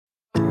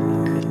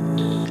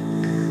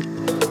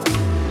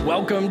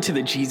Welcome to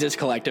the Jesus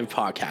Collective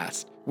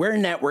podcast. We're a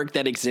network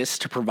that exists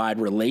to provide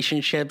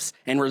relationships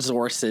and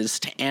resources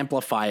to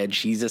amplify a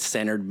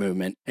Jesus-centered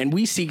movement, and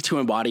we seek to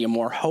embody a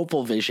more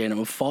hopeful vision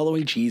of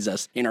following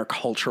Jesus in our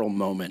cultural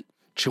moment.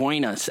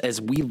 Join us as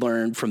we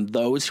learn from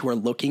those who are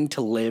looking to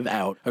live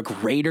out a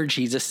greater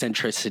Jesus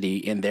centricity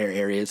in their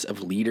areas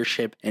of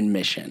leadership and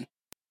mission.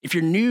 If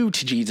you're new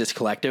to Jesus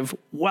Collective,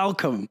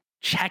 welcome.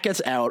 Check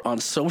us out on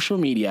social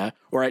media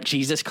or at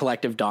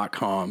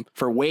JesusCollective.com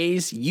for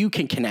ways you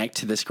can connect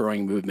to this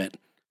growing movement.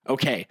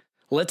 Okay,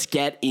 let's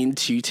get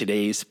into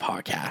today's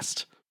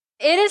podcast.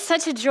 It is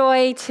such a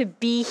joy to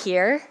be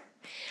here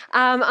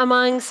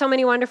among so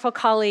many wonderful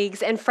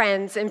colleagues and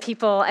friends and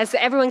people. As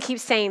everyone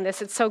keeps saying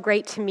this, it's so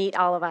great to meet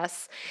all of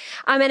us.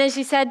 And as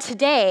you said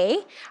today,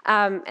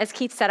 as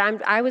Keith said,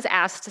 I was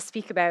asked to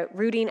speak about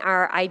rooting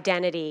our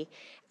identity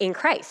in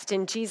Christ,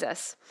 in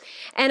Jesus.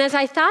 And as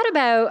I thought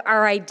about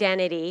our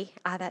identity,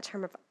 that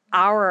term of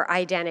our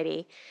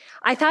identity,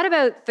 I thought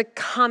about the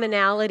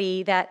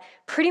commonality that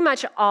pretty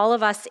much all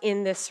of us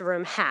in this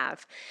room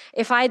have.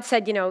 If I'd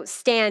said,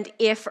 stand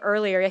if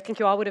earlier, I think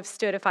you all would have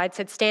stood if I'd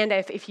said stand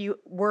if you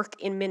work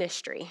in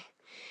ministry.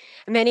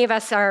 Many of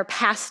us are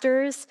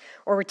pastors,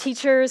 or we're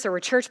teachers, or we're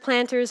church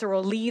planters, or we're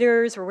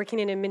leaders, or working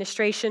in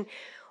administration.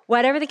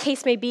 Whatever the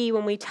case may be,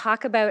 when we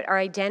talk about our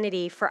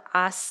identity, for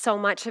us, so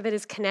much of it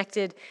is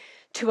connected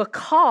to a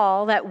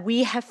call that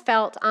we have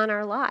felt on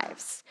our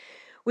lives.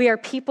 We are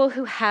people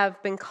who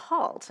have been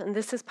called, and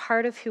this is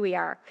part of who we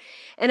are.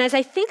 And as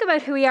I think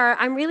about who we are,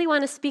 I really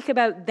want to speak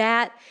about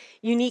that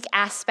unique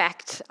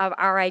aspect of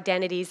our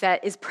identities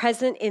that is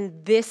present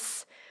in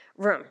this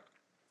room.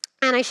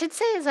 And I should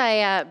say as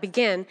I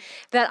begin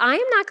that I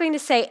am not going to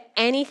say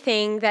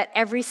anything that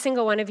every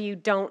single one of you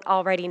don't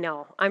already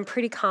know. I'm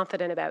pretty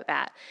confident about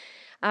that.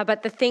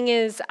 But the thing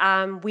is,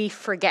 we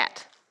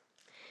forget.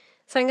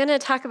 So I'm going to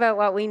talk about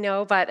what we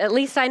know, but at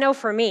least I know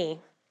for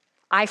me,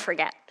 I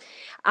forget.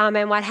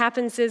 And what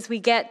happens is we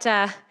get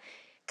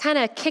kind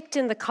of kicked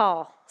in the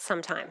call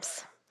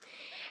sometimes.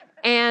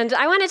 And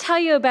I want to tell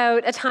you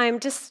about a time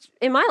just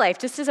in my life,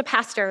 just as a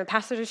pastor. I'm a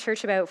pastor at a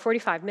church about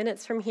 45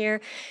 minutes from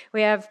here.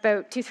 We have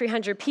about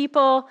 200-300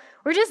 people.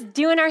 We're just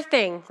doing our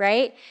thing,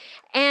 right?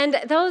 And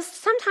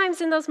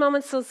sometimes in those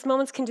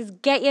moments can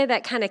just get you,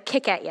 that kind of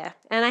kick at you.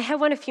 And I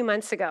had one a few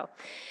months ago.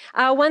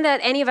 One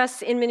that any of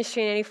us in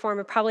ministry in any form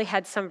have probably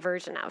had some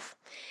version of.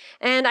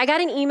 And I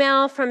got an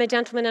email from a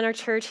gentleman in our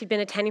church. He'd been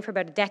attending for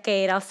about a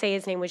decade. I'll say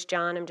his name was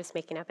John. I'm just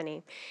making up a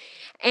name.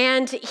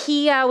 And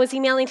he was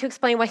emailing to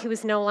explain why he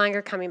was no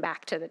longer coming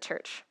back to the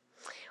church,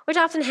 which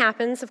often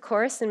happens, of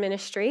course, in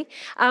ministry.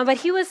 But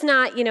he was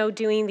not,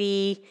 doing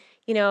the,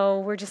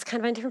 we're just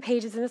kind of on different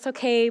pages and it's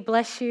okay,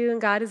 bless you,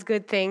 and God is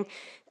good thing.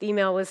 The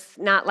email was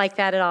not like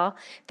that at all.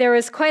 There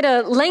was quite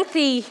a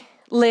lengthy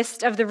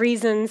list of the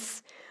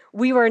reasons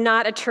we were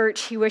not a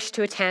church he wished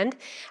to attend,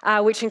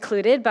 which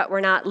included, but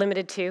were not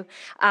limited to,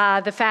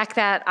 the fact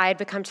that I had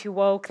become too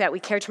woke, that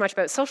we cared too much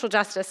about social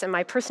justice, and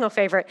my personal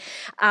favorite,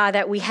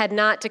 that we had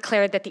not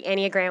declared that the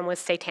Enneagram was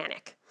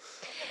satanic.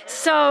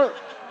 So,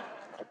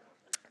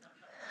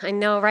 I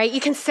know, right?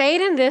 You can say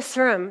it in this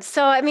room.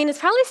 So, it's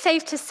probably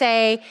safe to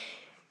say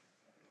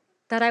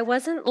that I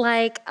wasn't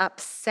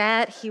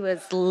upset he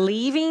was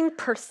leaving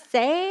per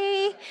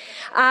se,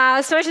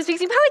 so much as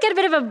because you probably get a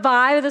bit of a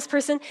vibe of this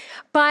person,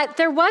 but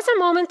there was a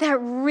moment that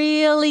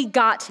really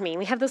got to me.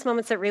 We have those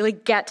moments that really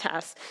get to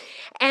us.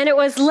 And it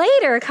was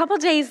later, a couple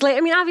days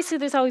later. obviously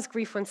there's always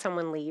grief when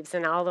someone leaves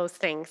and all those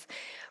things.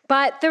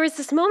 But there was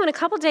this moment a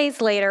couple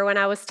days later when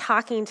I was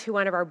talking to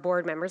one of our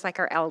board members, like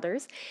our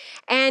elders,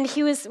 and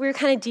we were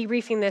kind of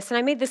debriefing this, and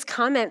I made this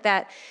comment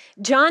that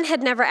John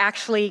had never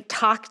actually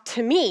talked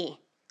to me,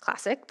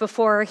 classic,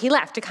 before he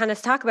left to kind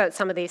of talk about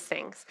some of these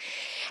things.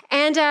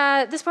 And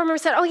this board member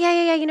said, oh, yeah,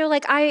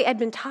 I had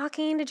been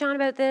talking to John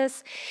about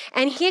this,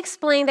 and he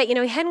explained that,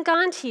 he hadn't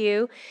gone to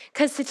you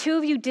because the two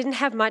of you didn't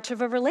have much of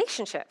a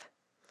relationship.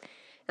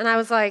 And I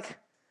was like,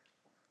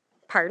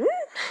 pardon?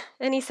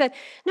 And he said,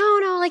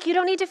 no, you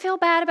don't need to feel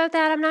bad about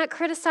that. I'm not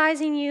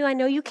criticizing you. I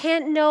know you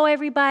can't know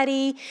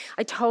everybody.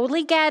 I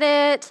totally get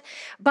it.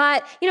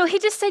 But, he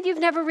just said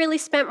you've never really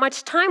spent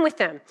much time with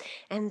them.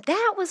 And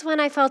that was when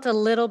I felt a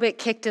little bit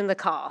kicked in the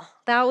call.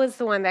 That was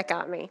the one that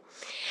got me.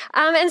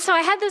 And so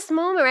I had this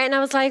moment, right? And I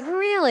was like,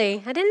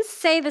 really? I didn't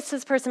say this to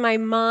this person. My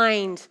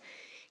mind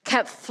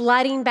kept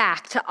flooding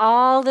back to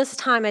all this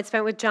time I'd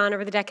spent with John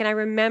over the decade. I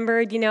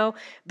remembered,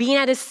 being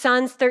at his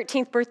son's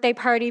 13th birthday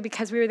party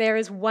because we were there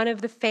as one of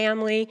the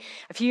family.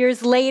 A few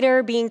years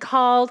later, being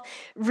called,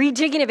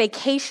 rejigging a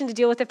vacation to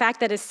deal with the fact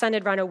that his son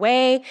had run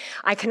away.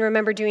 I can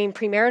remember doing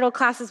premarital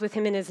classes with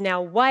him and his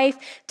now wife.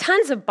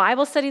 Tons of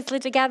Bible studies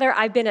lived together.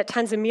 I've been at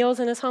tons of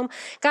meals in his home.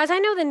 Guys, I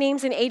know the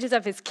names and ages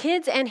of his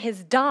kids and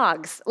his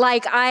dogs.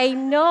 I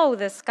know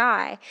this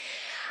guy.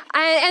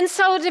 And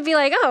so to be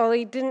like, oh,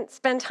 we didn't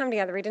spend time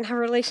together, we didn't have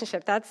a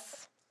relationship,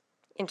 that's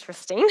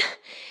interesting.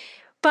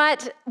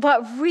 But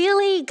what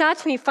really got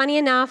to me, funny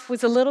enough,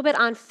 was a little bit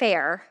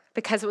unfair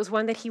because it was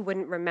one that he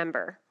wouldn't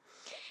remember.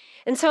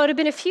 And so it had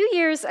been a few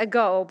years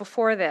ago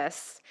before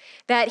this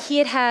that he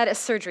had had a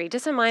surgery,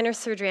 just a minor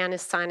surgery on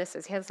his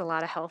sinuses. He has a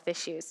lot of health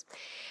issues.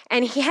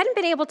 And he hadn't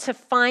been able to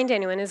find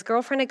anyone. His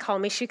girlfriend had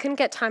called me. She couldn't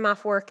get time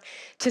off work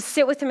to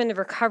sit with him in the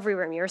recovery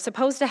room. You were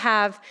supposed to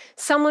have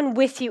someone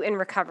with you in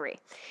recovery.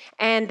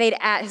 And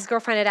his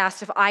girlfriend had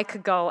asked if I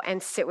could go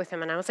and sit with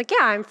him. And I was like,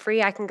 yeah, I'm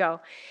free. I can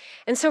go.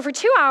 And so for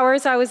 2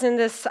 hours, I was in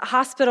this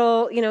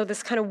hospital,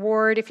 this kind of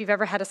ward, if you've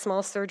ever had a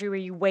small surgery where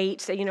you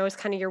wait, it's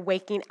kind of you're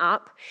waking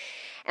up.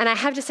 And I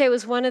have to say it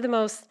was one of the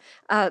most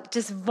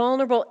just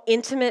vulnerable,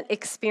 intimate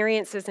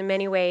experiences in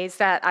many ways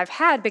that I've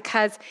had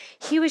because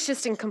he was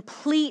just in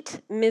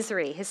complete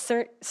misery. His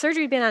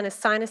surgery had been on his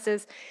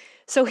sinuses,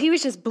 so he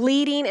was just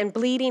bleeding and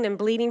bleeding and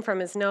bleeding from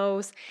his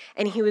nose,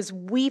 and he was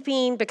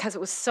weeping because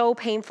it was so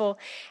painful.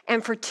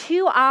 And for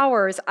 2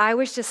 hours, I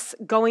was just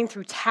going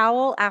through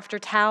towel after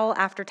towel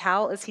after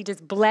towel as he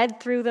just bled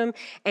through them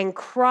and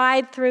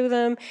cried through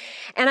them.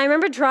 And I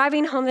remember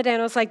driving home the day,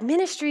 and I was like,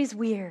 ministry's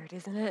weird,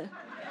 isn't it?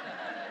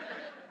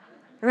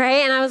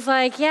 Right? And I was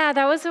like, yeah,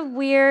 that was a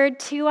weird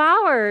 2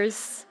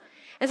 hours.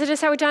 And so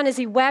just how it done is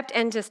he wept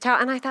and just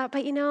and I thought,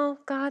 but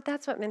God,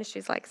 that's what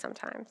ministry's like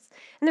sometimes.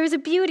 And there was a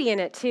beauty in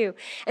it too.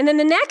 And then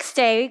the next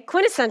day,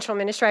 quintessential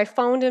ministry, I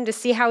phoned him to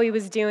see how he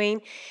was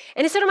doing.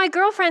 And he said, my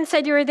girlfriend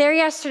said you were there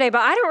yesterday,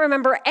 but I don't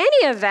remember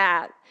any of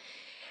that.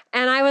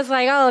 And I was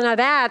like, oh, now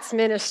that's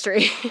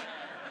ministry.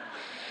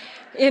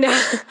 And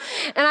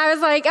I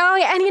was like, oh,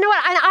 yeah. And you know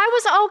what? And I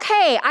was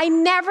okay. I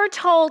never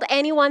told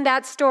anyone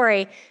that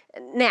story.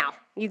 Now,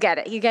 you get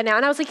it. You get it now.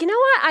 And I was like, you know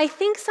what? I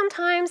think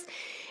sometimes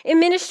in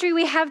ministry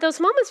we have those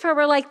moments where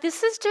we're like,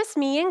 this is just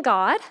me and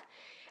God,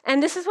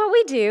 and this is what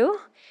we do.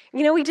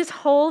 We just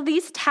hold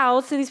these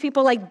towels to these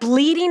people like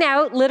bleeding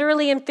out,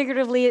 literally and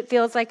figuratively, it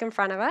feels like in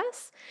front of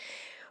us.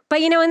 But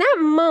in that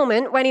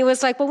moment when he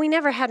was like, well, we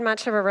never had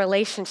much of a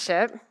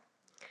relationship,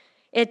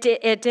 it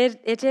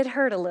did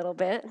hurt a little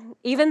bit,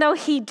 even though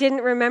he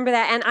didn't remember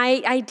that. And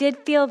I did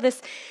feel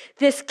this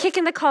kick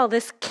in the call,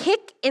 this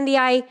kick in the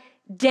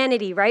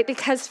identity, right?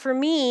 Because for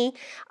me,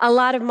 a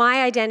lot of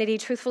my identity,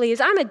 truthfully,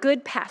 is I'm a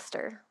good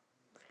pastor.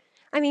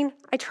 I mean,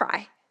 I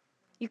try.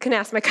 You can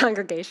ask my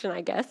congregation, I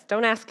guess.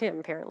 Don't ask him,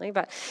 apparently.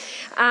 But,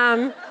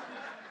 I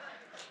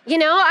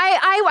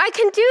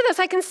can do this.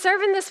 I can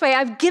serve in this way.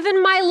 I've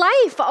given my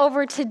life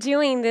over to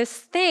doing this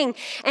thing.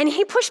 And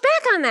he pushed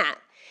back on that.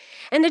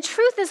 And the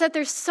truth is that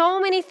there's so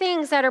many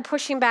things that are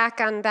pushing back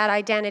on that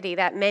identity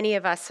that many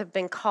of us have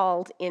been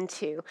called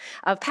into,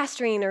 of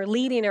pastoring or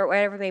leading or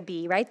whatever it may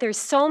be, right? There's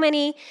so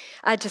many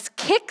just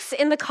kicks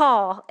in the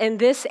call in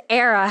this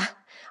era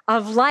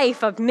of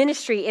life, of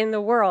ministry in the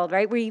world,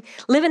 right? We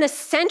live in a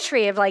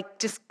century of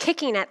just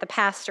kicking at the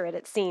pastorate,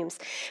 it seems.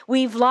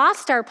 We've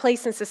lost our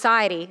place in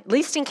society, at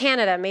least in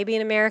Canada. Maybe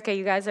in America,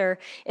 you guys are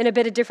in a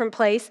bit of different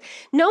place.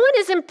 No one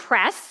is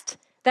impressed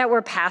that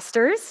we're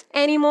pastors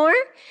anymore.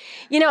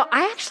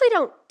 I actually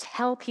don't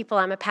tell people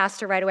I'm a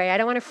pastor right away. I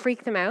don't want to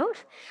freak them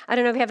out. I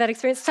don't know if you have that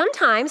experience.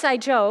 Sometimes I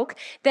joke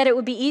that it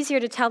would be easier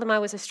to tell them I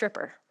was a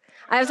stripper.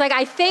 I was like,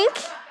 I think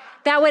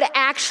that would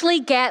actually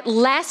get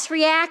less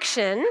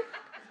reaction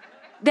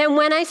than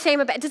when I say,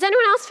 does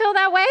anyone else feel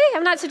that way?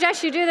 I'm not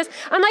suggesting you do this.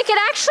 I'm like,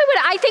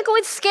 I think it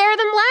would scare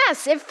them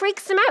less. It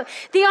freaks them out.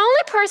 The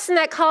only person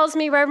that calls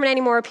me reverend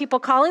anymore are people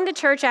calling the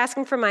church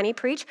asking for money,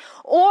 preach,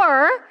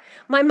 or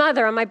my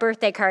mother on my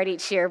birthday card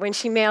each year when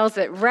she mails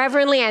it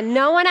reverently, and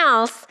no one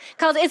else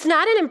calls. It's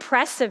not an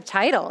impressive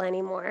title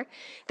anymore.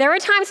 There were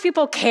times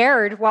people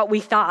cared what we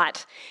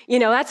thought.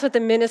 That's what the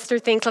minister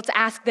thinks. Let's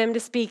ask them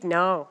to speak.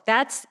 No,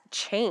 that's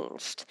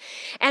changed.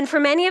 And for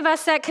many of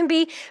us, that can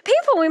be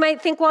painful. We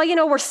might think, well,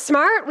 we're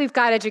smart, we've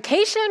got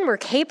education, we're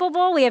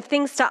capable, we have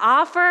things to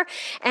offer,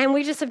 and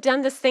we just have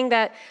done this thing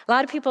that a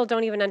lot of people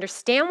don't even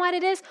understand what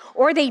it is,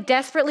 or they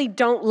desperately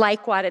don't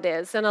like what it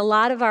is. And a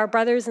lot of our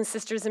brothers and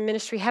sisters in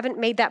ministry haven't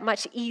made that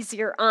much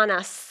easier on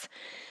us.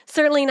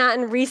 Certainly not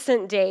in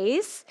recent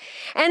days.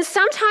 And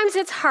sometimes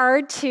it's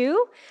hard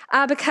too,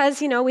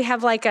 because, we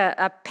have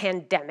a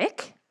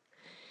pandemic.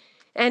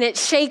 And it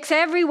shakes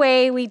every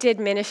way we did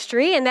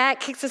ministry, and that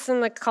kicks us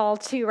in the call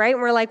too, right?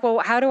 And we're like, well,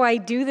 how do I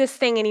do this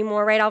thing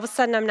anymore, right? All of a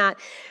sudden I'm not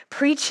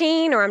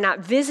preaching, or I'm not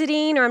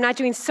visiting, or I'm not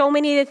doing so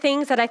many of the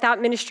things that I thought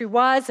ministry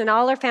was, and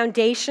all our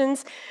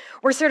foundations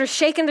were sort of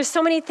shaken. There's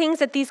so many things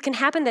that these can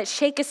happen that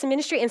shake us in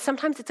ministry, and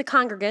sometimes it's a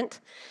congregant,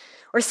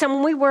 or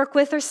someone we work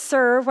with or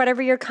serve,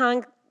 whatever your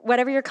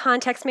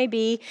context may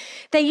be,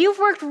 that you've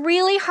worked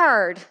really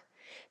hard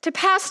to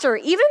pastor,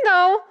 even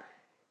though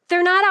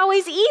they're not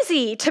always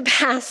easy to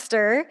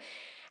pastor,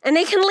 and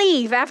they can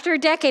leave after a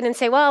decade and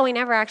say, well, we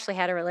never actually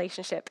had a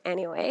relationship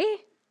anyway.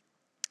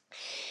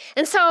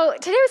 And so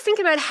today I was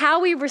thinking about how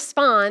we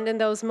respond in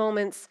those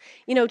moments,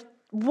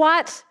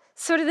 what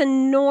sort of the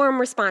norm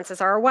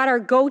responses are, or what our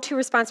go-to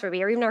response would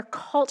be, or even our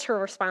cultural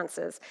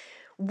responses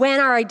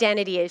when our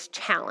identity is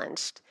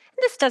challenged.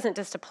 This doesn't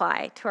just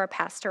apply to our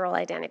pastoral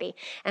identity.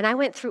 And I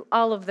went through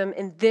all of them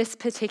in this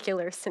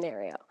particular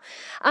scenario.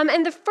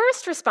 And the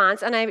first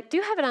response, and I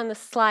do have it on the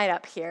slide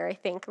up here, I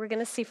think. We're going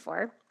to see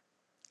 4.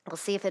 We'll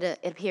see if it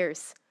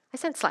appears I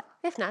sent slides.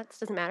 If not, it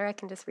doesn't matter. I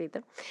can just read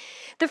them.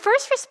 The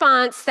first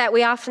response that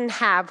we often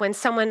have when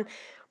someone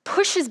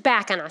pushes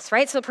back on us,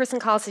 right? So the person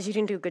calls, says, you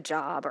didn't do a good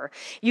job, or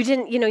you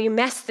didn't, you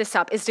messed this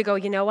up, is to go,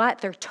 you know what?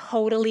 They're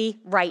totally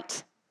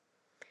right.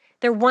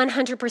 They're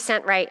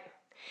 100% right.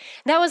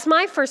 That was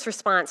my first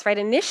response, right?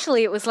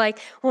 Initially, it was like,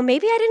 well,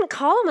 maybe I didn't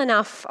call him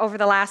enough over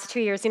the last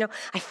 2 years.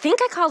 I think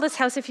I called his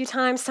house a few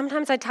times.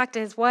 Sometimes I talked to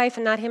his wife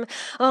and not him.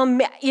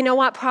 You know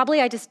what?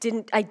 Probably I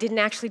didn't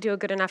actually do a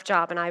good enough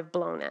job, and I've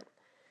blown it.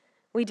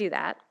 We do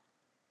that.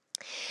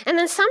 And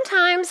then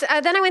sometimes,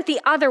 then I went the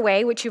other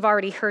way, which you've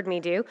already heard me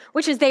do,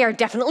 which is they are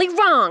definitely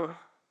wrong.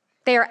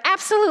 They are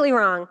absolutely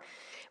wrong.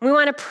 We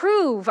want to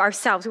prove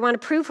ourselves. We want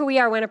to prove who we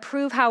are. We want to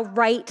prove how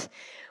right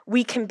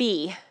we can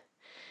be.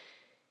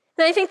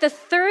 And I think the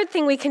third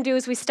thing we can do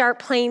is we start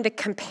playing the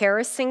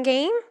comparison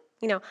game.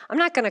 I'm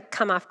not going to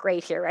come off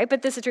great here, right?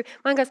 But this is true.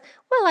 One goes,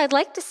 well, I'd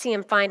like to see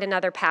him find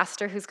another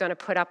pastor who's going to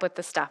put up with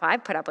the stuff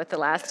I've put up with the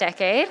last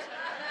decade.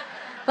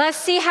 Let's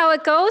see how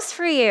it goes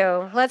for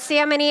you. Let's see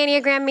how many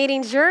Enneagram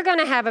meetings you're going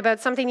to have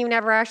about something you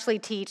never actually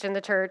teach in the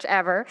church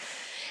ever.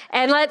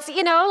 And let's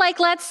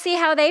see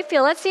how they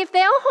feel. Let's see if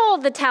they'll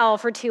hold the towel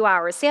for 2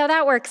 hours. See how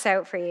that works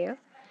out for you.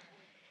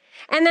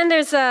 And then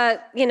there's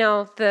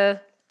the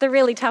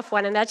really tough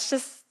one, and that's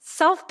just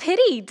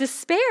self-pity,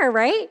 despair,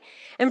 right?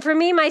 And for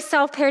me, my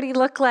self-pity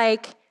looked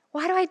like,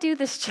 why do I do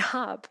this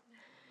job?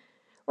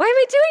 Why am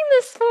I doing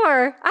this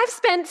for? I've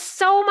spent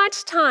so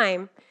much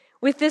time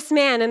with this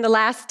man in the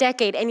last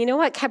decade. And you know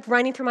what kept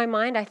running through my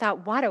mind? I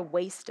thought, what a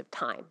waste of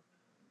time.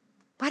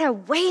 What a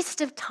waste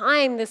of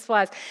time this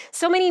was.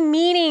 So many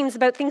meetings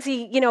about things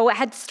he,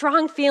 had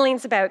strong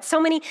feelings about.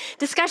 So many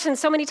discussions,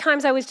 so many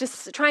times I was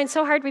just trying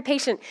so hard to be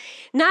patient.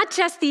 Not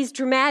just these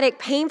dramatic,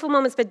 painful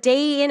moments, but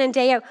day in and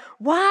day out.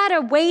 What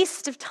a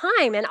waste of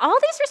time. And all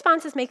these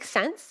responses make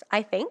sense,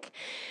 I think.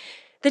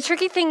 The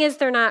tricky thing is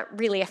they're not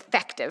really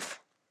effective.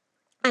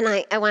 And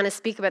I want to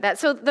speak about that.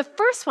 So the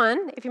first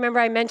one, if you remember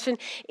I mentioned,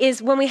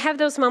 is when we have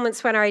those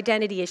moments when our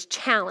identity is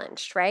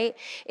challenged, right?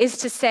 Is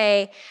to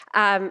say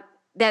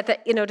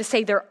to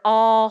say they're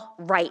all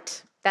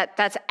right.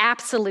 That's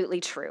absolutely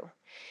true.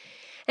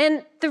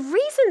 And the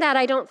reason that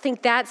I don't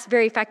think that's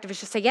very effective is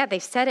just say, yeah,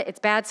 they've said it, it's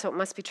bad, so it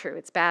must be true.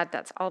 It's bad,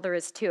 that's all there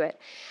is to it.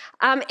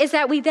 Is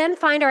that we then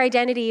find our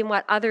identity in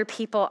what other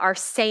people are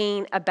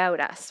saying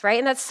about us, right?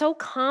 And that's so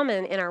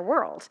common in our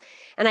world.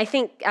 And I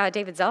think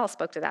David Zell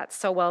spoke to that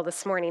so well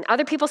this morning.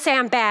 Other people say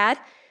I'm bad,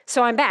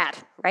 so I'm bad,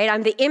 right?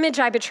 I'm the image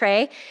I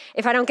betray.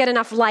 If I don't get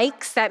enough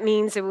likes, that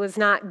means it was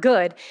not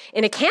good.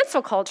 In a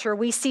cancel culture,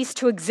 we cease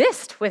to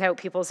exist without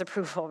people's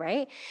approval,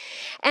 right?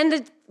 And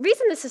the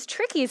reason this is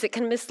tricky is it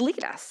can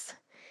mislead us.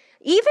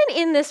 Even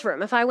in this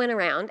room, if I went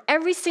around,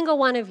 every single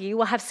one of you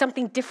will have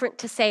something different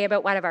to say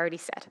about what I've already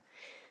said.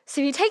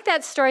 So if you take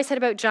that story I said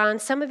about John,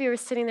 some of you are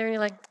sitting there and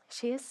you're like,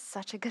 she is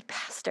such a good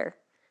pastor.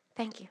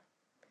 Thank you.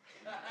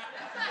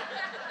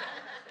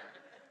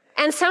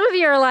 And some of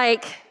you are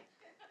like,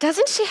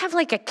 doesn't she have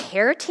like a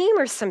care team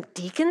or some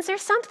deacons or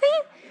something?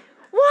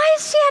 Why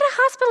is she at a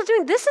hospital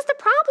doing this? Is the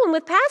problem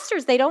with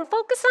pastors. They don't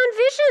focus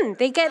on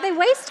vision. They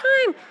waste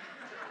time.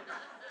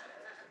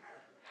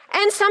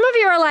 And some of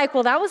you are like,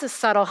 well, that was a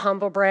subtle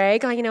humble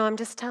brag. I'm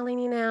just telling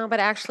you now, but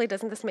actually,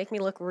 doesn't this make me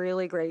look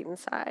really great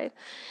inside?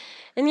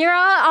 And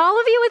all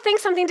of you would think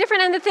something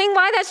different. And the thing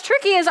why that's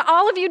tricky is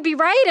all of you'd be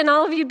right and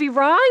all of you'd be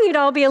wrong. You'd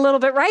all be a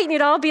little bit right and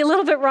you'd all be a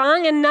little bit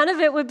wrong. And none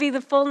of it would be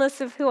the fullness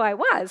of who I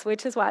was,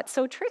 which is what's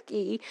so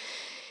tricky.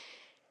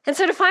 And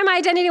so to find my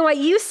identity in what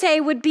you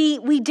say would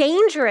be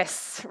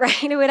dangerous,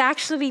 right? It would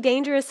actually be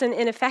dangerous and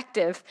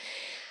ineffective.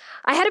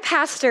 I had a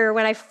pastor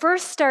when I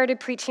first started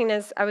preaching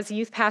as I was a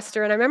youth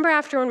pastor, and I remember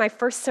after one of my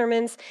first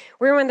sermons,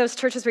 we were one of those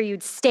churches where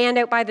you'd stand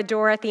out by the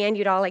door at the end,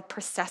 you'd all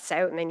process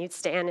out, and then you'd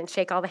stand and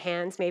shake all the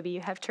hands. Maybe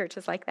you have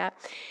churches like that.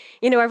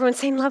 Everyone's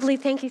saying, lovely,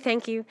 thank you,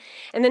 thank you.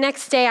 And the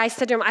next day I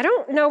said to him, I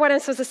don't know what I'm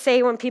supposed to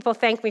say when people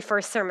thank me for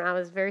a sermon. I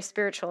was very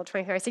spiritual at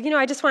 23. I said,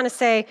 I just want to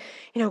say,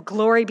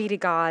 glory be to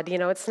God.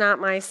 It's not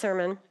my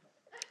sermon.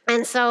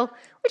 And so,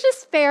 which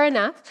is fair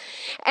enough.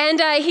 And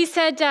he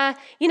said,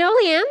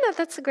 Leanne,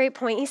 that's a great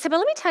point. He said, but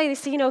let me tell you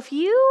this. If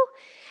you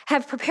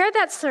have prepared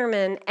that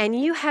sermon and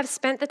you have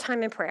spent the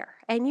time in prayer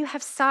and you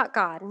have sought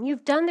God and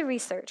you've done the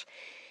research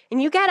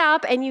and you get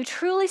up and you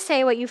truly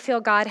say what you feel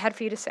God had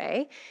for you to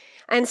say,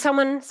 and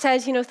someone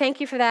says, thank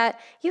you for that,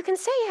 you can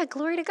say, yeah,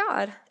 glory to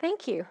God.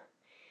 Thank you.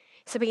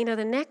 He said, but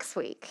the next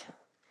week,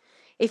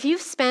 if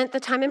you've spent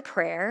the time in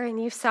prayer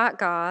and you've sought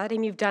God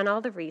and you've done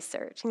all the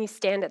research and you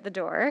stand at the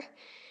door,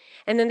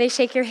 and then they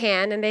shake your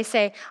hand and they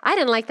say, I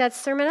didn't like that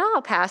sermon at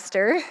all,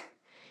 Pastor.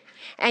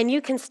 And you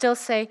can still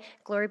say,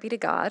 glory be to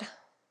God.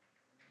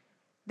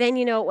 Then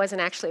it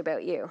wasn't actually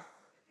about you.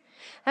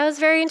 That was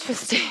very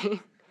interesting.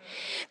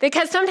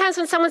 Because sometimes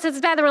when someone says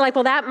it's bad, then we're like,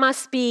 well, that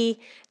must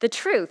be the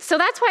truth. So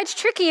that's why it's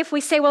tricky if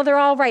we say, well, they're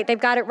all right. They've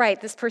got it right.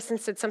 This person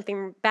said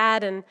something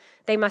bad and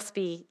they must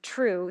be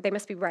true. They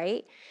must be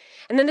right.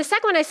 And then the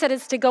second one I said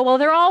is to go, well,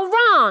 they're all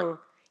wrong.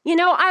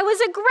 I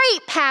was a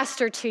great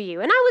pastor to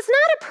you, and I was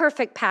not a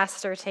perfect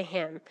pastor to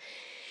him.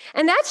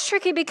 And that's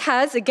tricky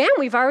because, again,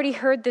 we've already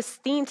heard this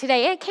theme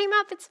today. It came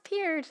up, it's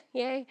appeared,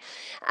 yay.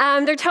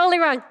 They're totally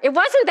wrong. It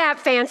wasn't that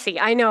fancy,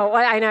 I know,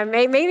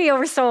 maybe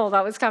oversold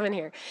what was coming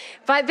here.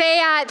 But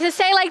to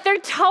say like they're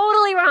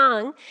totally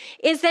wrong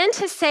is then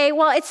to say,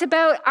 well, it's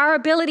about our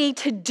ability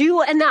to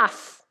do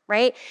enough.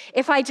 Right?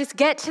 If I just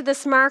get to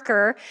this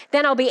marker,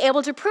 then I'll be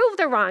able to prove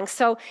they're wrong.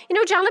 So,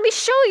 John, let me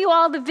show you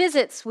all the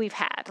visits we've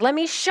had. Let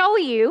me show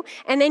you,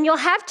 and then you'll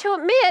have to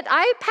admit,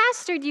 I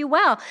pastored you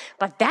well.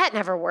 But that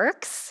never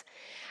works.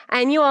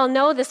 And you all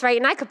know this, right?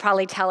 And I could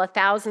probably tell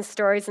 1,000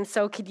 stories, and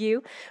so could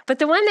you. But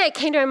the one that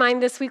came to my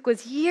mind this week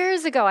was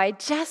years ago. I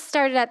just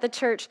started at the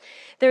church.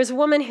 There was a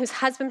woman whose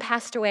husband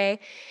passed away,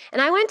 and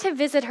I went to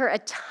visit her a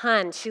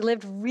ton. She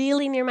lived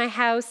really near my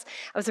house.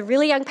 I was a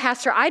really young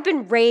pastor. I'd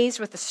been raised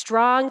with a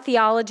strong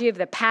theology of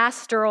the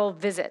pastoral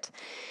visit.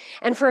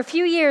 And for a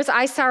few years,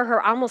 I saw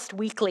her almost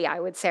weekly, I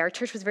would say. Our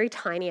church was very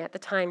tiny at the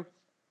time.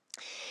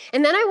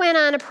 And then I went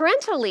on a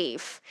parental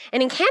leave.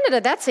 And in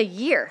Canada, that's a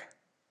year.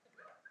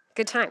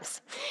 Good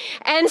times.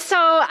 And so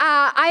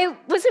I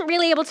wasn't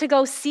really able to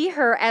go see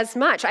her as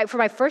much. For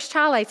my first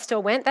child, I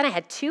still went. Then I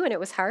had 2, and it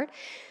was hard.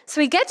 So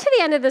we get to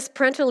the end of this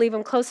parental leave.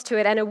 I'm close to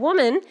it. And a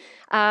woman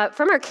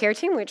from our care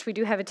team, which we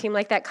do have a team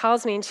like that,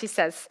 calls me, and she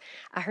says,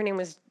 her name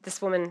was,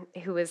 this woman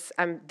who was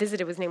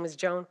visited, his name was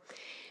Joan.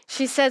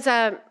 She says,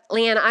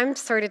 Leanne, I'm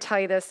sorry to tell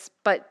you this,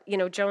 but,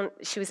 Joan,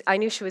 I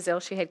knew she was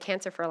ill. She had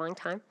cancer for a long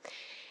time.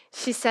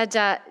 She said,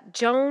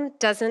 Joan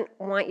doesn't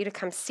want you to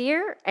come see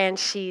her, and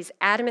she's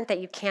adamant that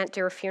you can't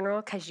do her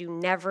funeral because you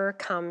never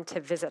come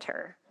to visit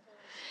her.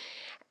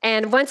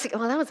 And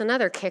that was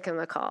another kick in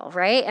the call,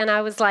 right? And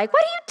I was like,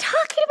 what are you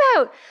talking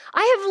about?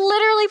 I have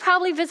literally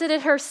probably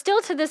visited her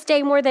still to this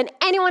day more than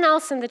anyone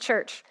else in the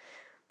church.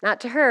 Not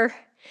to her.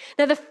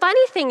 Now, the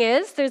funny thing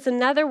is, there's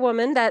another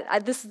woman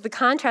this is the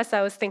contrast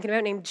I was thinking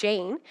about, named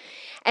Jane.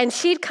 And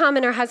she'd come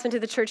and her husband to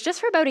the church just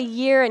for about a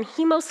year, and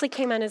he mostly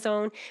came on his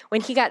own when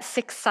he got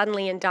sick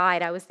suddenly and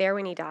died. I was there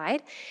when he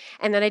died.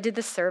 And then I did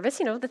the service,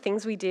 the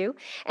things we do.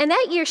 And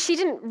that year, she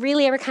didn't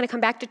really ever kind of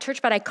come back to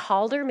church, but I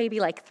called her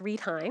maybe like 3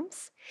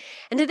 times.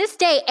 And to this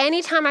day,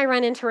 anytime I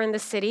run into her in the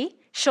city,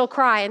 she'll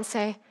cry and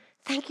say,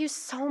 thank you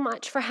so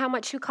much for how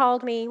much you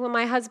called me when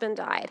my husband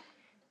died.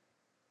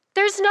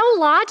 There's no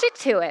logic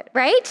to it,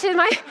 right?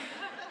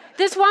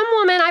 This one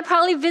woman I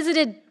probably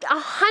visited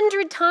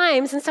 100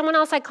 times, and someone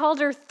else I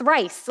called her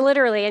thrice,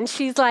 literally, and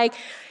she's like,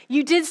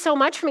 you did so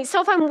much for me. So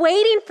if I'm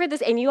waiting for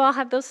this, and you all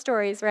have those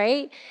stories,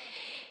 right?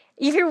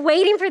 If you're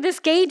waiting for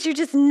this gauge, you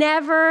just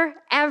never,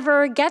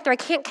 ever get there. I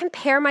can't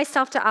compare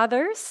myself to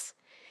others.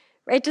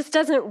 It just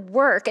doesn't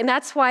work. And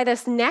that's why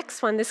this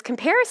next one, this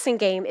comparison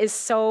game, is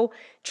so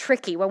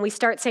tricky when we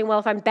start saying, well,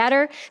 if I'm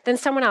better than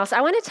someone else.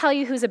 I want to tell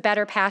you who's a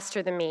better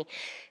pastor than me.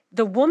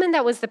 The woman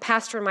that was the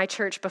pastor in my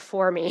church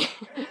before me.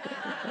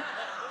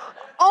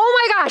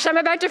 Oh my gosh, I'm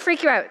about to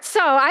freak you out. So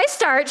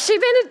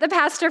she'd been the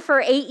pastor for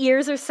 8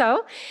 years or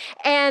so.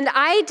 And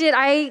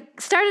I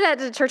started at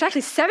the church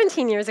actually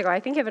 17 years ago.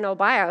 I think I have an old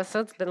bio, so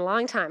it's been a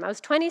long time. I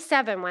was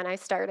 27 when I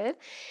started.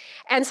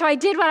 And so I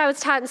did what I was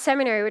taught in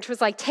seminary, which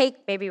was like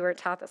maybe we weren't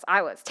taught this,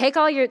 take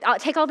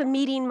all the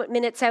meeting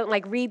minutes out and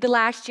like read the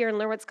last year and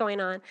learn what's going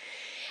on.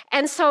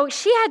 And so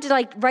she had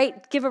to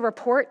give a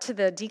report to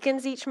the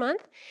deacons each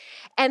month.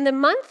 And the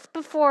month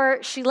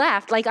before she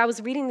left, I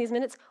was reading these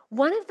minutes,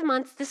 one of the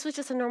months, this was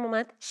just a normal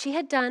month, she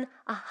had done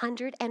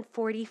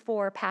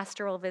 144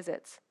 pastoral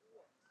visits.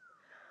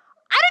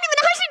 I don't even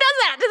know how she does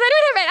that. Does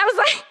anyone have it? I was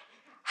like,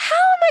 how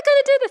am I going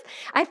to do this?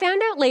 I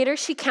found out later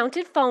she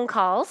counted phone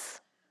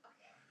calls.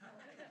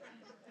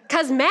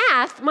 Because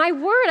math, my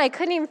word, I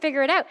couldn't even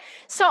figure it out.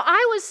 So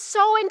I was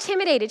so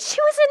intimidated. She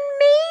was an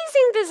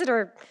amazing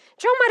visitor.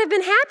 Joe might have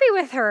been happy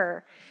with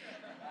her.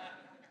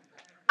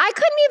 I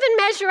couldn't even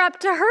measure up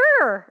to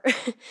her.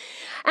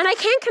 And I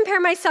can't compare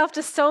myself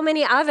to so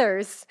many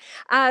others.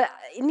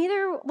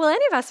 Neither will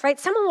any of us, right?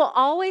 Someone will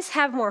always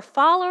have more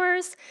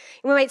followers.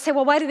 We might say,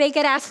 well, why do they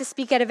get asked to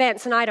speak at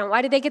events and I don't?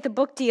 Why did they get the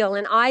book deal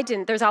and I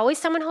didn't? There's always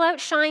someone who'll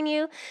outshine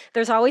you.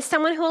 There's always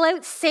someone who'll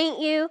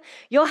outsaint you.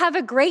 You'll have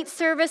a great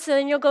service and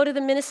then you'll go to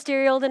the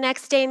ministerial the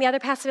next day and the other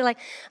pastor will be like,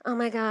 oh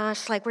my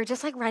gosh, we're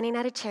just running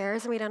out of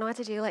chairs and we don't know what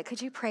to do.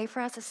 Could you pray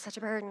for us? It's such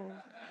a burden.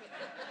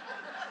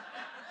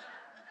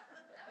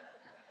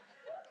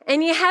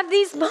 And you have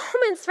these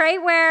moments,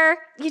 right, where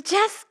you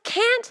just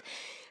can't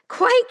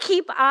quite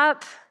keep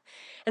up.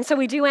 And so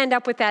we do end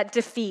up with that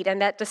defeat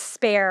and that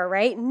despair,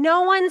 right?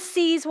 No one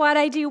sees what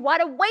I do.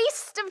 What a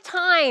waste of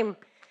time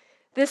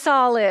this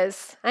all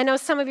is. I know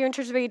some of you in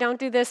churches where you don't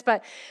do this,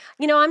 but,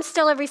 I'm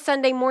still every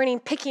Sunday morning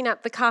picking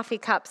up the coffee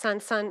cups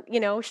on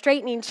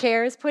straightening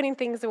chairs, putting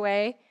things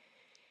away.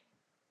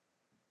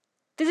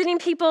 Visiting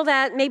people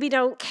that maybe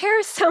don't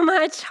care so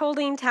much,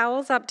 holding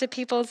towels up to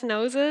people's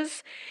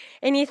noses.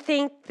 And you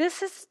think,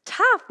 this is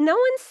tough. No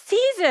one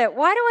sees it.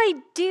 Why do I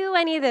do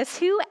any of this?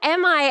 Who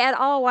am I at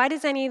all? Why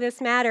does any of this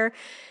matter?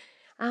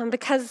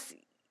 Because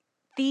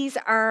these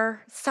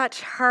are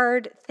such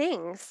hard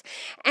things.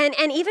 And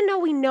even though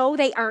we know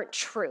they aren't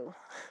true,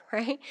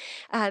 right?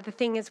 The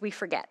thing is we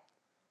forget.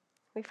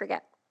 We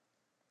forget.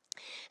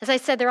 As I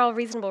said, they're all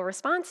reasonable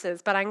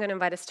responses, but I'm going to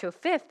invite us to a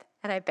fifth,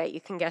 and I bet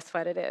you can guess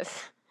what it is.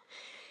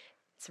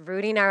 It's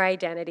rooting our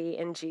identity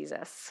in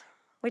Jesus,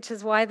 which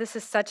is why this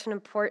is such an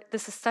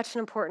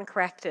important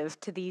corrective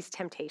to these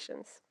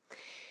temptations.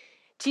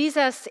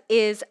 Jesus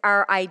is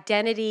our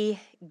identity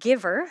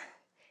giver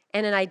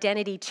and an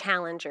identity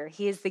challenger.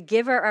 He is the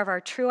giver of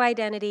our true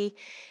identity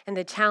and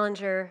the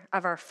challenger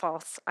of our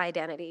false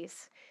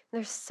identities. And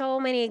there's so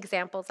many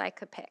examples I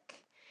could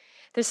pick.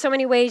 There's so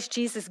many ways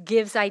Jesus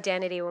gives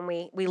identity when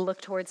we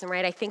look towards him,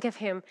 right? I think of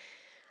him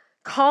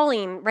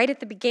calling, right at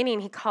the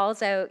beginning, he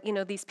calls out,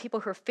 these people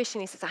who are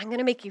fishing. He says, I'm going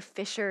to make you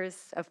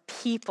fishers of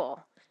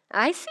people.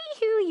 I see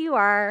who you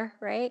are,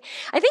 right?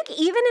 I think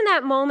even in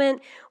that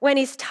moment when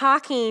he's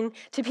talking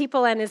to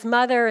people and his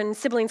mother and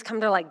siblings come,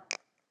 they're like,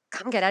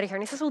 come get out of here.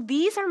 And he says, well,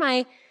 these are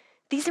my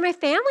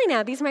family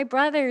now. These are my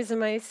brothers and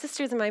my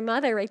sisters and my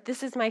mother, right?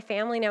 This is my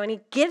family now. And he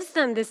gives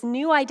them this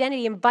new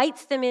identity,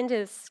 invites them into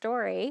his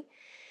story.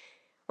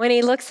 When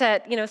he looks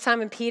at,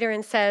 Simon Peter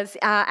and says,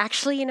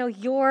 actually,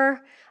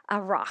 you're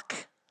a rock.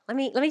 Let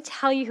me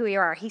tell you who you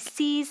are. He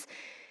sees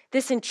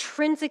this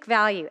intrinsic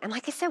value. And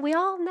like I said, we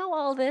all know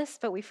all this,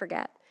 but we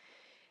forget.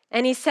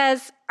 And he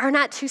says, are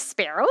not 2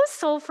 sparrows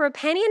sold for a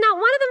penny? And not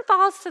one of them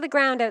falls to the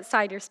ground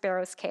outside your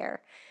sparrow's care.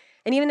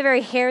 And even the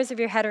very hairs of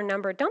your head are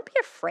numbered. Don't be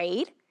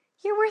afraid.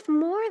 You're worth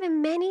more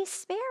than many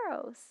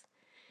sparrows.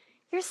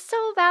 You're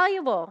so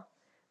valuable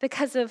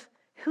because of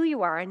who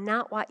you are and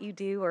not what you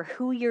do or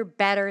who you're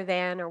better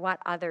than or what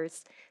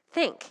others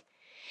think.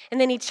 And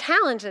then he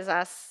challenges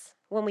us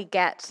when we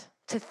get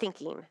to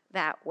thinking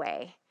that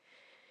way.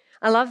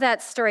 I love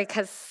that story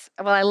because,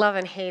 I love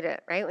and hate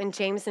it, right? When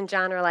James and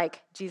John are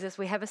like, Jesus,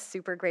 we have a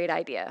super great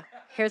idea.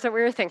 Here's what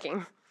we were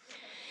thinking.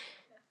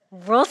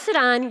 We'll sit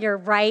on your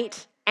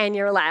right and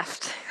your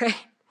left, right?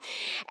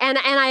 And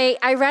I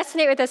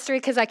resonate with that story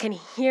because I can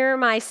hear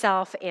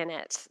myself in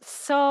it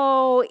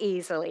so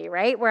easily,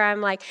 right? Where I'm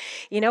like,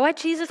 you know what,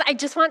 Jesus, I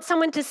just want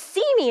someone to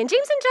see me. And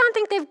James and John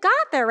think they've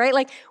got there, right?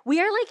 Like,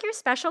 we are like your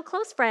special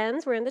close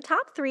friends. We're in the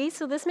top 3,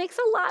 so this makes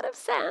a lot of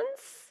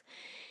sense.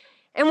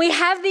 And we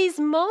have these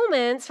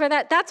moments where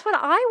that's what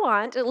I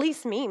want, at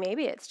least me,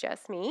 maybe it's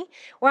just me,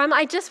 where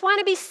I just want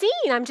to be seen.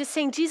 I'm just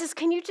saying, Jesus,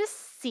 can you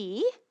just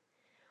see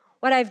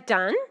what I've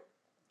done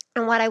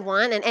and what I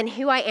want and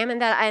who I am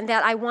and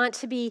that I want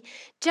to be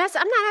just,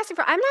 I'm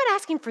not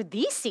asking for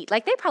the seat.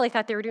 Like they probably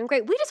thought they were doing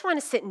great. We just want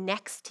to sit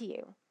next to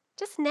you,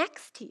 just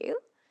next to you.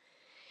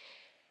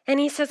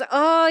 And he says,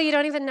 oh, you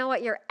don't even know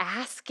what you're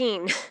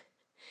asking. You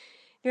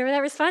remember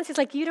that response? He's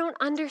like, you don't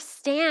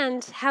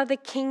understand how the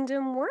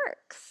kingdom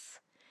works.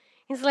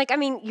 He's like,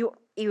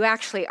 you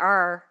actually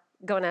are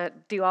going to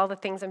do all the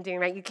things I'm doing,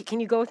 right? Can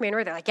you go with me? And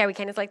they're like, yeah, we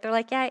can. They're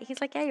like, yeah.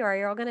 He's like, yeah, you are.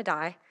 You're all going to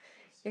die.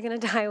 You're going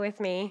to die with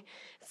me.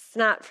 It's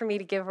not for me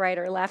to give right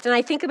or left. And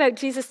I think about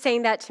Jesus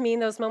saying that to me in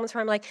those moments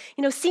where I'm like,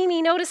 see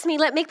me, notice me,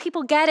 make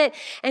people get it.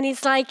 And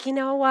he's like, you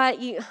know what?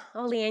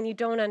 Leanne, you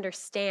don't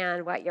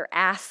understand what you're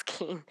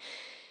asking.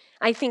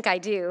 I think I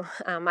do.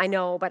 I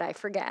know, but I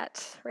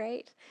forget,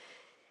 right?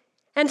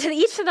 And to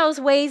each of those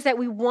ways that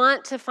we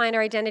want to find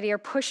our identity or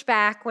push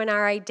back when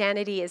our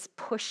identity is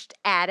pushed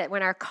at it,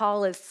 when our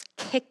call is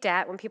kicked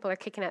at, when people are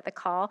kicking at the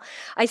call,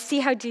 I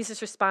see how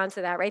Jesus responds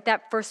to that, right?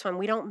 That first one,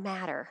 we don't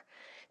matter.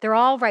 They're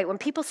all right. When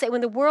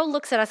the world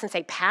looks at us and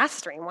say,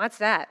 pastoring, what's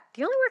that?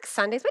 Do you only work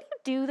Sundays? What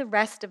do you do the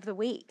rest of the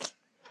week?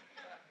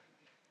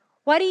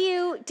 What do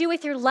you do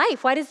with your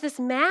life? Why does this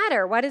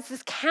matter? Why does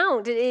this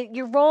count?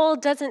 Your role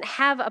doesn't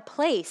have a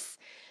place.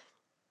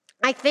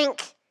 I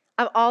think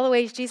of all the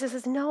ways Jesus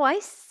says, no, I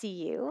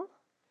see you.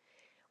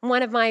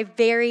 One of my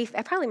very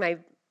favorite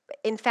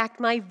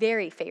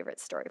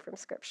story from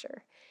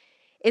Scripture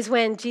is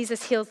when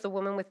Jesus heals the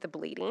woman with the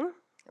bleeding.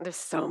 There's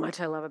so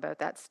much I love about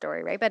that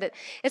story, right? But it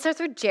starts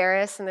with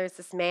Jairus, and there's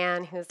this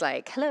man who's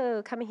like,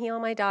 hello, come and heal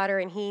my daughter.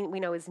 And we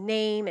know his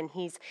name, and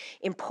he's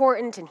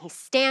important, and he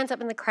stands up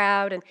in the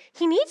crowd, and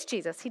he needs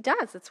Jesus. He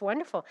does. It's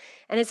wonderful.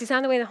 And as he's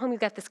on the way home, you've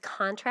got this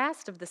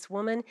contrast of this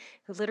woman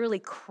who literally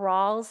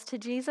crawls to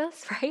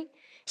Jesus, right?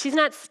 She's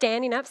not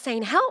standing up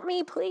saying, help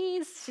me,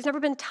 please. She's never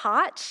been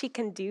taught she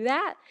can do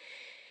that.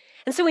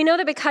 And so we know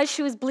that because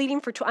she was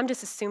bleeding I'm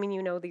just assuming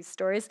you know these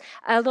stories,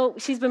 although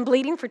she's been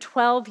bleeding for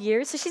 12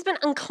 years. So she's been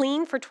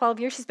unclean for 12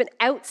 years. She's been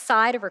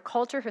outside of her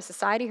culture, her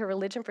society, her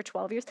religion for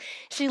 12 years.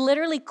 She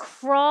literally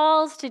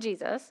crawls to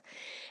Jesus.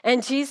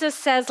 And Jesus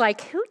says,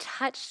 who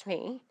touched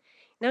me?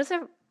 You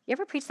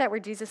ever preach that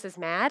where Jesus is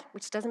mad?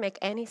 Which doesn't make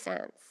any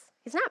sense.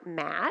 He's not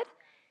mad.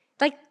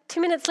 2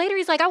 minutes later,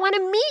 he's like, I want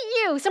to meet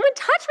you. Someone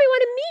touch me, I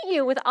want to meet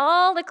you. With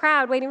all the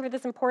crowd waiting for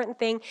this important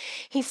thing,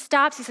 he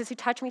stops. He says, who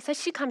touched me? He says,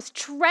 she comes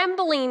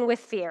trembling with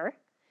fear.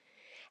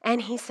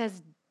 And he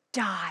says,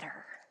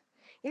 daughter,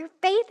 your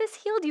faith has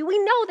healed you.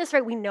 We know this,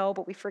 right? We know,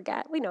 but we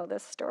forget. We know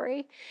this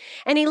story.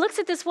 And he looks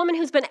at this woman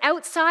who's been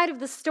outside of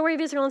the story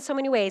of Israel in so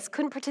many ways,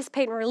 couldn't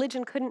participate in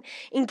religion, couldn't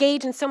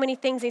engage in so many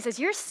things. And he says,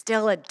 you're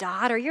still a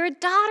daughter. You're a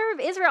daughter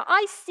of Israel.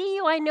 I see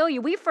you. I know you.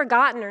 We've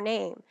forgotten her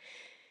name.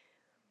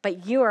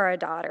 But you are a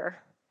daughter.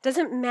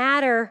 Doesn't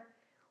matter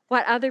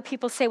what other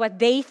people say, what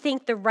they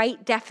think the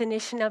right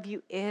definition of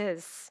you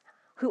is.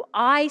 Who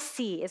I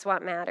see is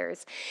what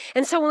matters.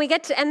 And so when we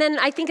get to, and then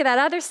I think of that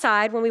other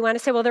side when we want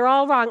to say, well, they're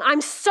all wrong. I'm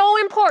so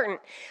important.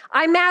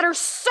 I matter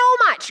so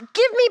much.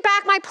 Give me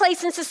back my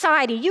place in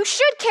society. You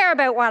should care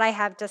about what I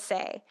have to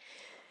say.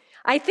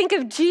 I think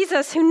of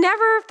Jesus, who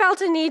never felt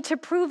a need to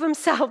prove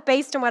himself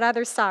based on what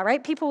others saw,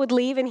 right? People would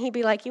leave and he'd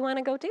be like, you want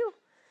to go too?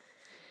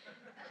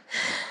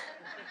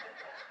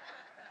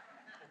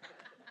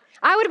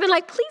 I would have been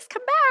like, please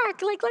come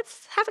back. Like,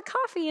 let's have a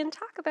coffee and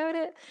talk about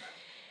it.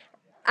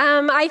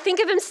 I think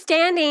of him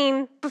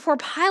standing before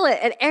Pilate,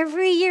 and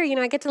every year,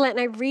 I get to let,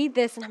 and I read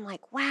this, and I'm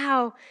like,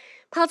 wow.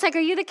 Pilate's like, are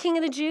you the king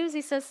of the Jews?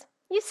 He says,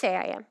 you say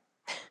I am.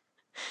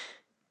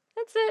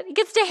 That's it. He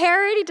gets to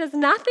Herod, he does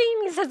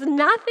nothing, he says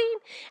nothing,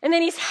 and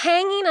then he's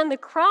hanging on the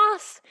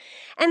cross,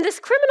 and this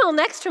criminal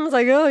next to him is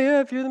like, oh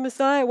yeah, if you're the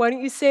Messiah, why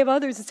don't you save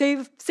others and save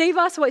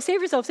us,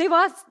 save yourself, save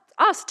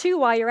us too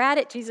while you're at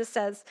it. Jesus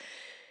says,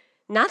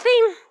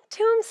 nothing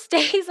to him,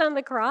 stays on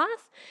the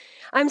cross.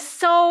 I'm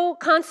so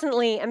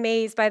constantly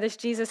amazed by this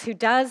Jesus who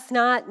does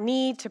not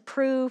need to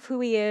prove who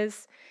he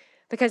is,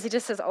 because he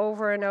just says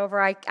over and over,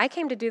 I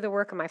came to do the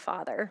work of my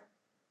Father.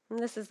 And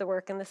this is the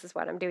work and this is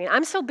what I'm doing.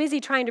 I'm so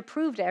busy trying to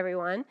prove to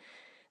everyone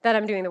that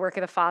I'm doing the work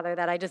of the Father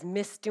that I just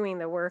miss doing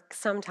the work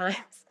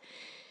sometimes.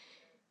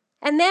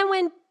 And then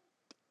when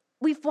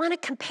we want to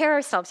compare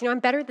ourselves, I'm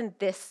better than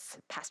this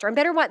pastor. I'm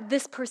better what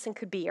this person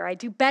could be, or I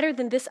do better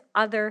than this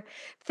other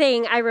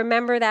thing. I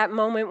remember that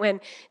moment when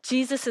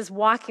Jesus is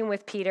walking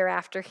with Peter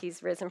after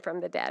he's risen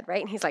from the dead,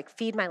 right? And he's like,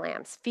 feed my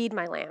lambs, feed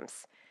my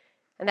lambs.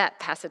 And that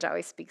passage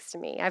always speaks to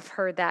me. I've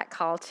heard that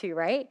call too,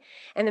 right?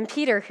 And then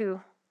Peter, who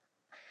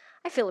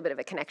I feel a bit of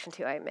a connection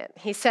to, I admit,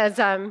 he says,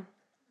 well,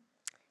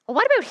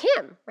 what about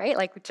him, right?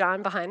 Like with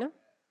John behind him.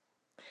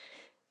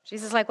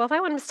 Jesus is like, well, if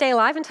I want him to stay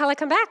alive until I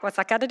come back, what's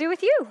that got to do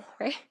with you,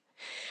 right?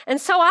 And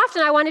so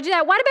often I want to do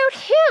that. What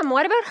about him?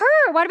 What about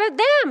her? What about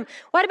them?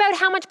 What about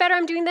how much better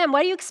I'm doing them?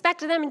 What do you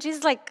expect of them? And Jesus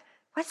is like,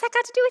 what's that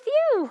got to do with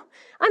you?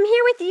 I'm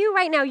here with you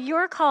right now.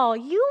 Your call.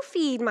 You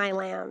feed my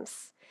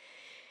lambs.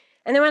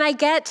 And then when I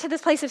get to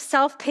this place of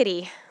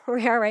self-pity, where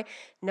we are, right?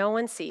 No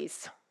one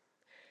sees.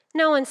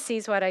 No one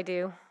sees what I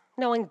do.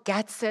 No one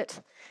gets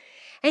it.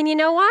 And you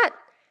know what?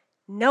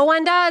 No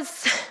one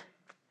does.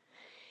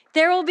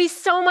 There will be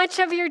so much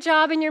of your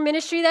job and your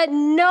ministry that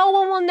no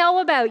one will know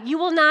about. You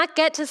will not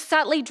get to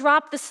subtly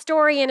drop the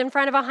story in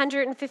front of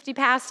 150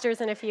 pastors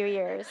in a few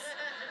years.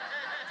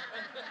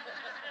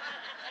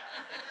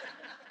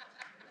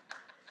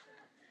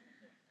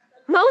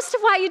 Most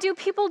of what you do,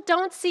 people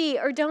don't see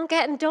or don't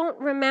get and don't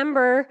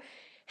remember.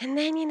 And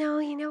then, you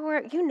know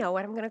what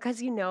I'm going to,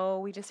 because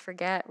we just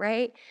forget,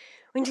 right?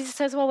 When Jesus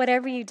says, well,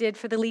 whatever you did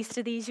for the least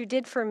of these, you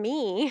did for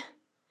me.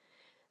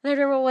 And I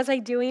remember, was I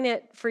doing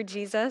it for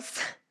Jesus?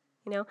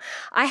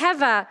 I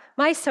have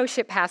my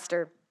associate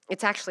pastor.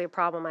 It's actually a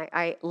problem.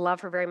 I love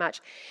her very much.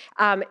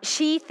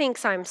 She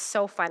thinks I'm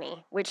so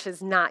funny, which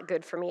is not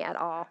good for me at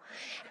all.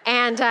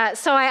 And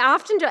so I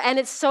often do, and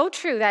it's so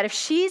true that if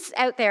she's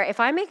out there,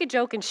 if I make a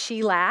joke and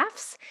she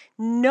laughs,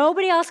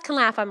 nobody else can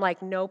laugh. I'm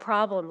like, no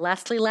problem.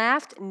 Leslie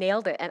laughed,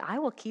 nailed it, and I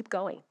will keep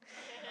going.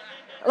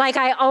 And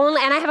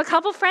I have a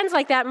couple friends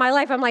like that in my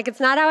life. I'm like, it's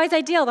not always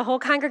ideal. The whole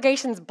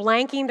congregation's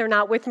blanking. They're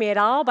not with me at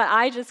all, but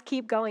I just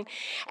keep going.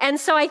 And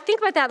so I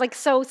think about that,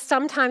 so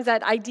sometimes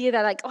that idea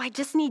that I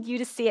just need you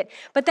to see it.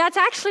 But that's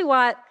actually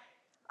what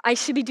I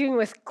should be doing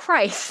with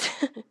Christ.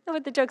 Not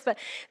with the jokes, but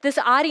this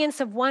audience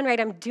of one, right?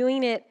 I'm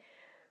doing it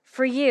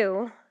for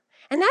you.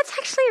 And that's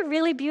actually a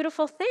really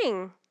beautiful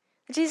thing.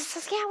 Jesus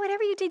says, yeah,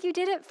 whatever you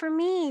did it for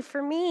me,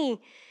 for me.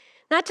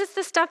 Not just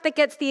the stuff that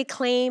gets the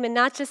acclaim, and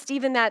not just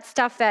even that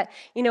stuff that,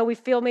 we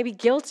feel maybe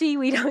guilty,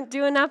 we don't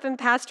do enough in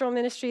pastoral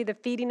ministry, the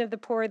feeding of the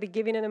poor, the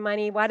giving of the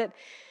money, what it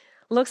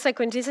looks like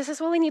when Jesus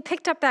says, well, when you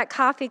picked up that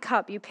coffee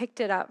cup, you picked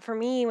it up for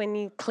me. When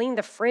you cleaned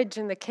the fridge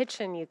in the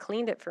kitchen, you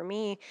cleaned it for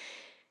me.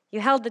 You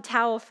held the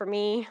towel for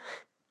me.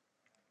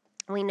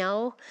 We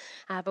know,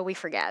 but we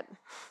forget.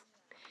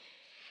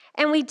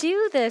 And we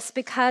do this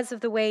because of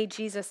the way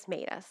Jesus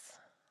made us,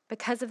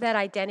 because of that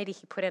identity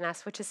he put in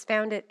us, which is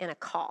founded in a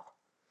call.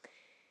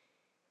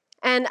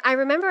 And I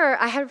remember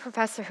I had a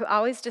professor who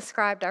always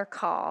described our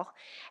call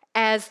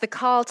as the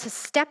call to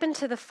step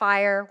into the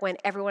fire when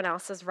everyone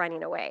else is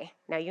running away.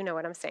 Now, you know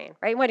what I'm saying,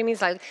 right? What he means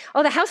the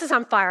house is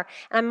on fire.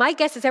 And my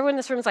guess is everyone in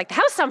this room is like, the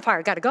house is on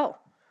fire, got to go.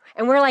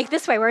 And we're like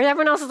this way, where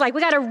everyone else is like,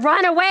 we got to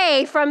run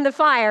away from the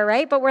fire,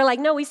 right? But we're like,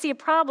 no, we see a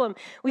problem.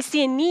 We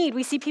see a need.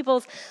 We see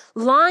people's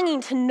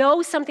longing to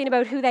know something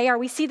about who they are.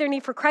 We see their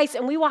need for Christ,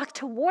 and we walk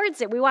towards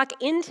it. We walk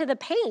into the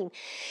pain.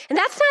 And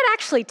that's not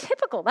actually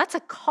typical. That's a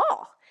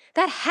call.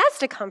 That has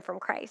to come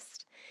from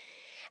Christ.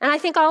 And I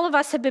think all of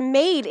us have been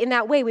made in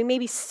that way. We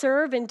maybe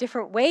serve in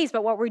different ways,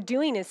 but what we're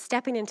doing is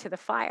stepping into the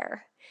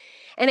fire.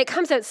 And it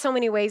comes out so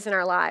many ways in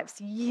our lives.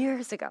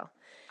 Years ago,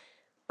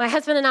 my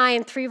husband and I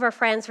and 3 of our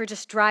friends were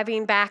just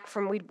driving back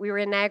from, we were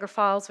in Niagara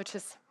Falls, which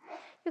is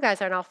You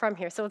guys aren't all from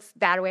here, so it's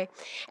that way.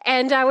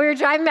 And we were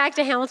driving back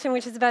to Hamilton,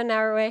 which is about an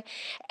hour away.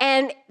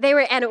 And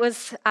it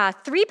was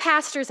 3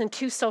 pastors and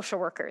 2 social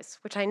workers,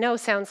 which I know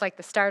sounds like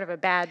the start of a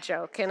bad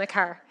joke in a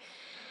car.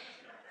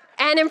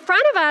 And in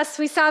front of us,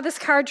 we saw this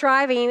car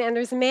driving, and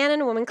there's a man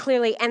and a woman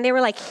clearly, and they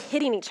were like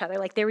hitting each other.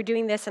 Like they were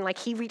doing this, and like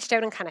he reached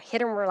out and kind of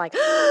hit him. We're like,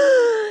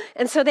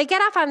 and so they get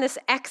off on this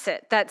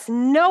exit that's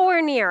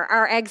nowhere near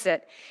our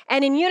exit.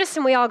 And in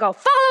unison, we all go,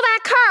 follow that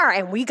car.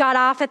 And we got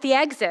off at the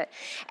exit.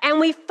 And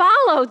we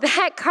followed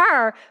that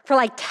car for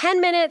like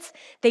 10 minutes.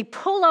 They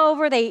pull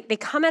over, they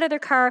come out of their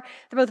car.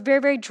 They're both very,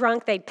 very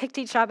drunk. They picked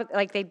each up,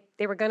 like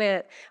they were going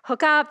to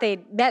hook up. They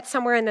met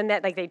somewhere, and then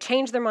they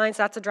changed their minds.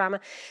 That's a drama.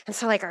 And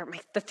so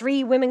the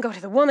 3 women go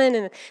to the woman,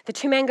 and the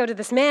 2 men go to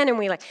this man, and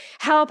we like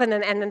help, and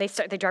then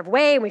they drive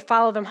away, and we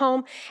follow them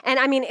home. And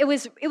I mean, it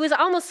was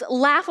almost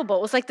laughable.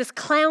 It was like this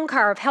clown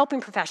car of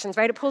helping professions,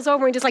 right? It pulls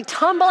over and we just like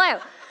tumble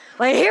out.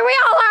 Like, here we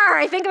all are.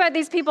 I think about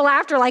these people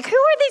after, like, who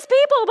are these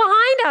people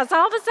behind us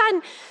all of a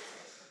sudden?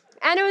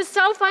 And it was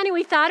so funny.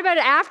 We thought about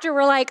it after.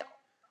 We're like,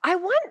 and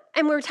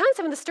we were telling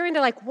someone the story, and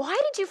they're like, why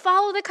did you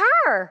follow the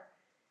car?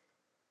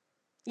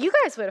 You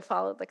guys would have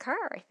followed the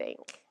car, I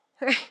think.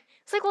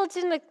 It's like, well,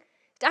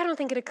 I don't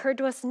think it occurred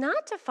to us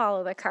not to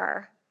follow the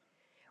car,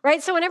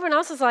 right? So when everyone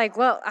else was like,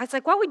 well, I was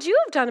like, what would you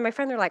have done? And my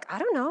friend, they're like, I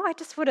don't know. I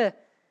just would have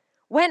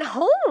went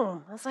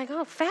home. I was like,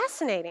 oh,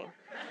 fascinating.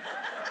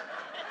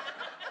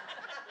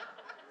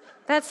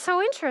 That's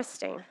so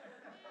interesting.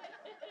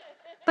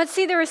 But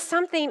see, there was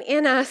something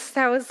in us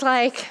that was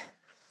like,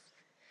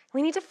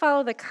 we need to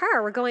follow the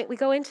car. We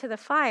go into the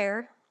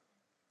fire,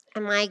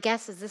 and my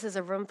guess is this is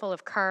a room full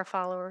of car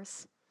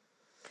followers.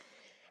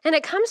 And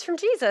it comes from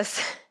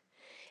Jesus.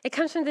 It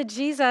comes from the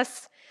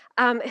Jesus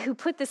who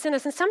put this in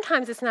us. And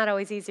sometimes it's not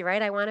always easy,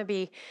 right? I want to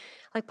be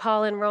like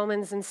Paul in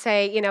Romans and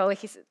say, like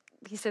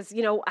he says,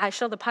 I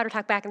show the potter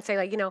talk back and say,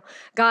 like,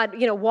 God,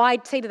 why,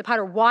 say to the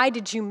potter, why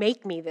did you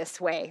make me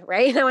this way,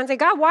 right? And I want to say,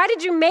 God, why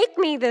did you make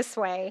me this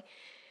way?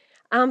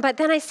 But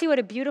then I see what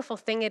a beautiful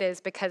thing it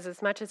is, because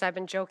as much as I've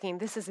been joking,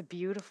 this is a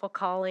beautiful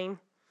calling.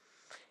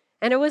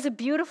 And it was a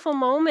beautiful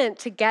moment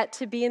to get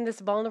to be in this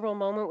vulnerable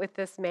moment with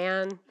this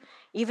man,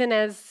 even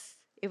as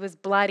it was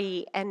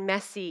bloody and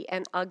messy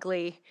and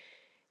ugly.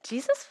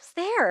 Jesus was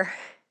there,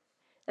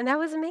 and that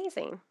was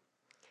amazing.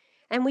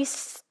 And we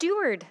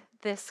steward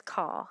this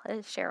call,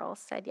 as Cheryl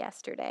said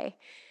yesterday.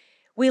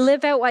 We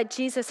live out what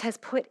Jesus has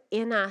put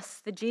in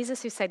us, the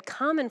Jesus who said,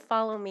 come and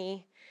follow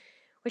me,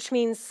 which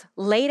means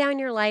lay down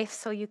your life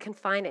so you can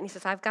find it. And he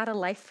says, I've got a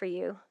life for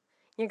you.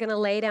 You're going to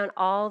lay down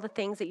all the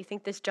things that you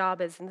think this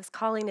job is and this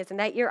calling is and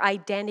that your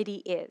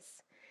identity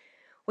is,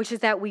 which is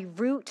that we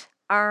root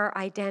our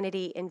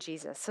identity in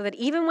Jesus so that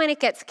even when it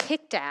gets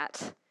kicked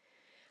at,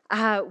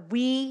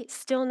 we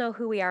still know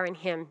who we are in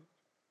him.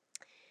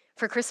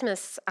 For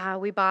Christmas,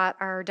 we bought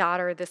our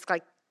daughter this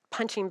like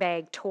punching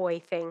bag toy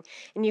thing,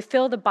 and you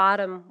fill the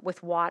bottom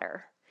with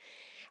water.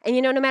 And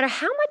no matter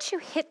how much you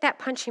hit that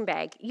punching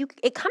bag,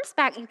 it comes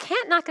back, you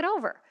can't knock it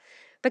over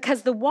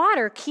because the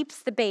water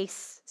keeps the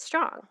base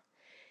strong.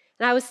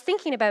 And I was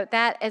thinking about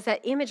that as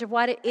that image of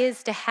what it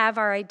is to have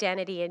our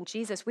identity in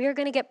Jesus. We are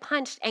going to get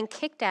punched and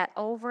kicked at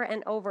over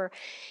and over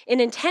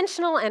in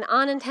intentional and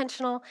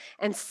unintentional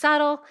and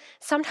subtle,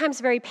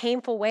 sometimes very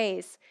painful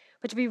ways.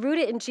 But to be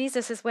rooted in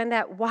Jesus is when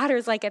that water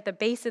is like at the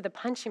base of the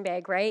punching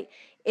bag, right?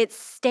 It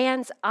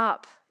stands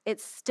up.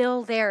 It's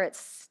still there. It's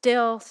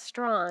still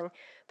strong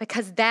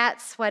because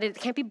that's what it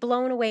can't be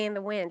blown away in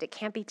the wind. It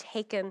can't be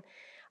taken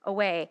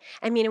away.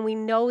 And we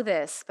know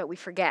this, but we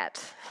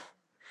forget.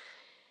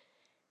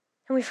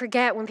 And we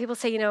forget when people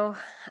say, the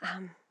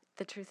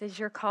truth is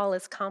your call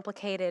is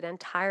complicated and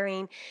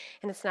tiring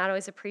and it's not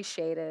always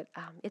appreciated.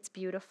 It's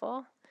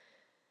beautiful.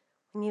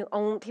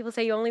 People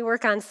say you only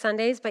work on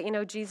Sundays, but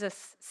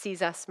Jesus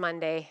sees us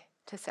Monday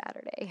to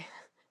Saturday.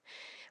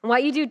 And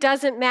what you do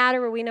doesn't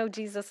matter, we know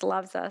Jesus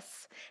loves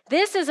us.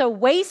 This is a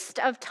waste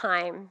of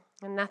time,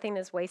 and nothing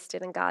is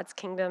wasted in God's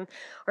kingdom.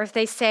 Or if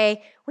they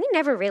say, we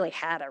never really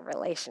had a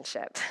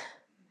relationship.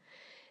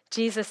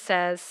 Jesus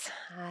says,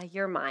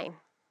 you're mine.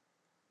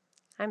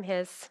 I'm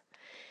his.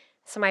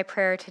 So my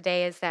prayer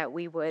today is that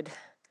we would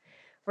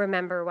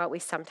remember what we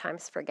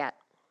sometimes forget.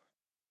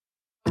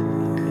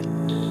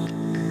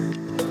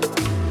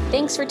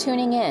 Thanks for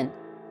tuning in.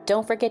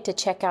 Don't forget to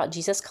check out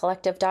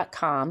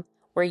JesusCollective.com,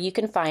 where you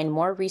can find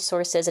more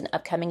resources and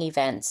upcoming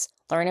events,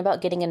 learn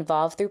about getting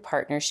involved through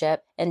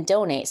partnership, and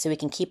donate so we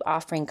can keep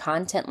offering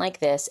content like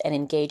this and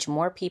engage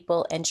more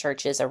people and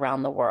churches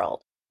around the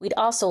world. We'd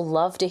also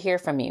love to hear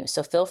from you,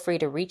 so feel free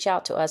to reach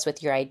out to us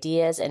with your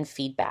ideas and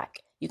feedback.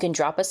 You can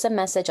drop us a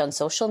message on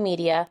social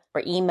media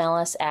or email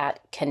us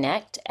at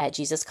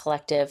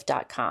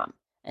connect@JesusCollective.com.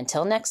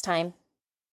 Until next time.